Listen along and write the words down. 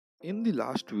In the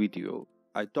last video,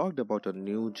 I talked about a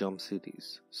new Jump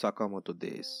series, Sakamoto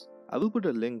Days. I will put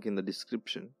a link in the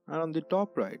description and on the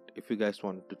top right if you guys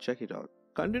want to check it out.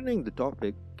 Continuing the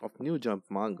topic of new Jump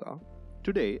manga,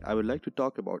 today I would like to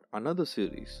talk about another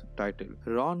series titled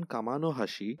Ron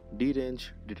Kamonohashi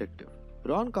Deranged Detective.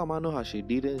 Ron Kamonohashi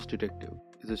Deranged Detective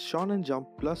is a Shonen Jump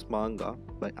Plus manga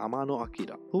by Amano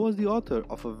Akira, who was the author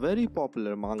of a very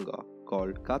popular manga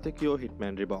called Katekyo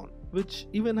Hitman Reborn, which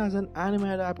even has an anime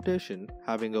adaptation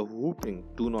having a whopping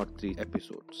 203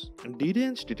 episodes.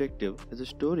 Deranged Detective is a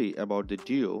story about the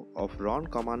duo of Ron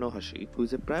Kamonohashi, who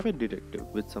is a private detective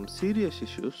with some serious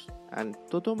issues, and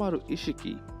Totomaru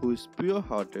Ishiki, who is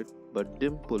pure-hearted but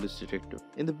dim police detective.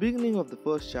 In the beginning of the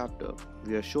first chapter,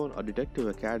 we are shown a detective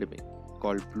academy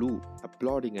called Blue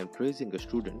applauding and praising a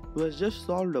student who has just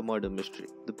solved a murder mystery.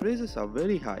 The praises are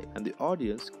very high and the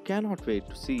audience cannot wait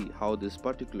to see how this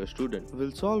particular student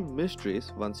will solve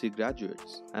mysteries once he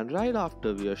graduates. And right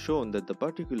after, we are shown that the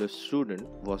particular student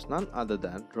was none other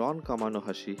than Ron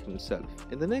Kamonohashi himself.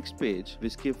 In the next page, we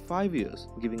skip 5 years,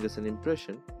 giving us an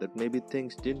impression that maybe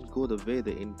things didn't go the way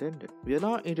they intended. We are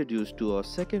now introduced to our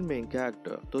second main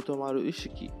character, Totomaru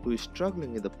Ishiki, who is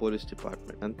struggling in the police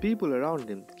department, and people around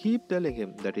him keep telling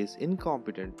him that he is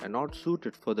incompetent and not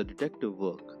suited for the detective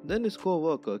work. Then his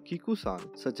co-worker Kiku-san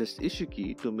suggests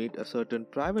Ishiki to meet a certain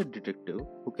private detective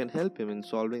who can help him in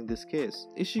solving this case.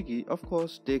 Ishiki of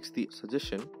course takes the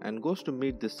suggestion and goes to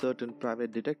meet this certain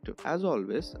private detective. As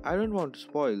always, I don't want to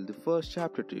spoil the first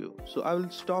chapter to you, so I will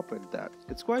stop at that.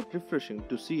 It's quite refreshing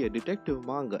to see a detective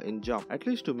manga in Jump, at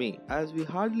least to me, as we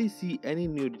hardly see any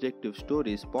new detective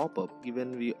stories pop up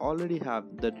given we already have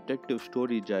the detective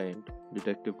story giant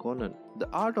Detective Conan. The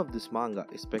art of this manga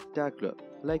is spectacular.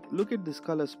 Like, look at this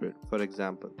color spread, for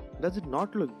example. Does it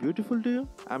not look beautiful to you?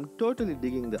 I'm totally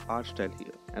digging the art style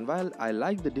here. And while I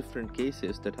like the different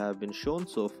cases that have been shown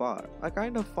so far, I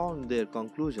kind of found their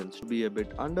conclusions to be a bit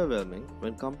underwhelming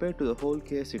when compared to the whole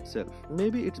case itself.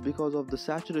 Maybe it's because of the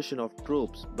saturation of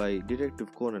tropes by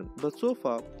Detective Conan, but so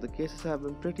far the cases have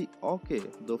been pretty okay,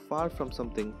 though far from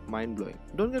something mind-blowing.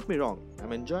 Don't get me wrong,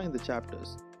 I'm enjoying the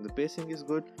chapters. The pacing is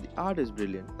good, the art is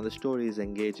brilliant, and the story is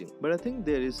engaging. But I think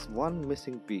there is one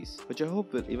missing piece, which I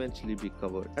hope will eventually be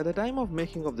covered. At the time of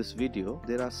making of this video,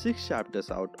 there are 6 chapters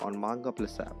out on Manga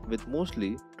Plus app, with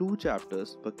mostly 2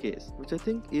 chapters per case, which I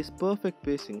think is perfect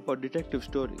pacing for detective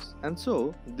stories. And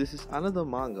so, this is another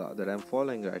manga that I am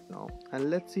following right now, and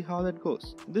let's see how that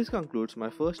goes. This concludes my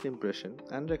first impression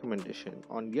and recommendation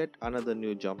on yet another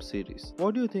new Jump series.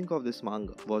 What do you think of this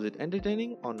manga? Was it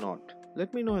entertaining or not?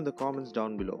 Let me know in the comments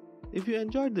down below. If you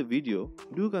enjoyed the video,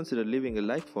 do consider leaving a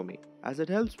like for me, as it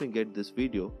helps me get this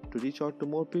video to reach out to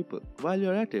more people. While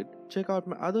you're at it, check out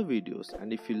my other videos,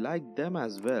 and if you like them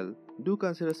as well, do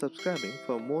consider subscribing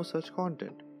for more such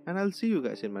content. And I'll see you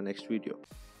guys in my next video.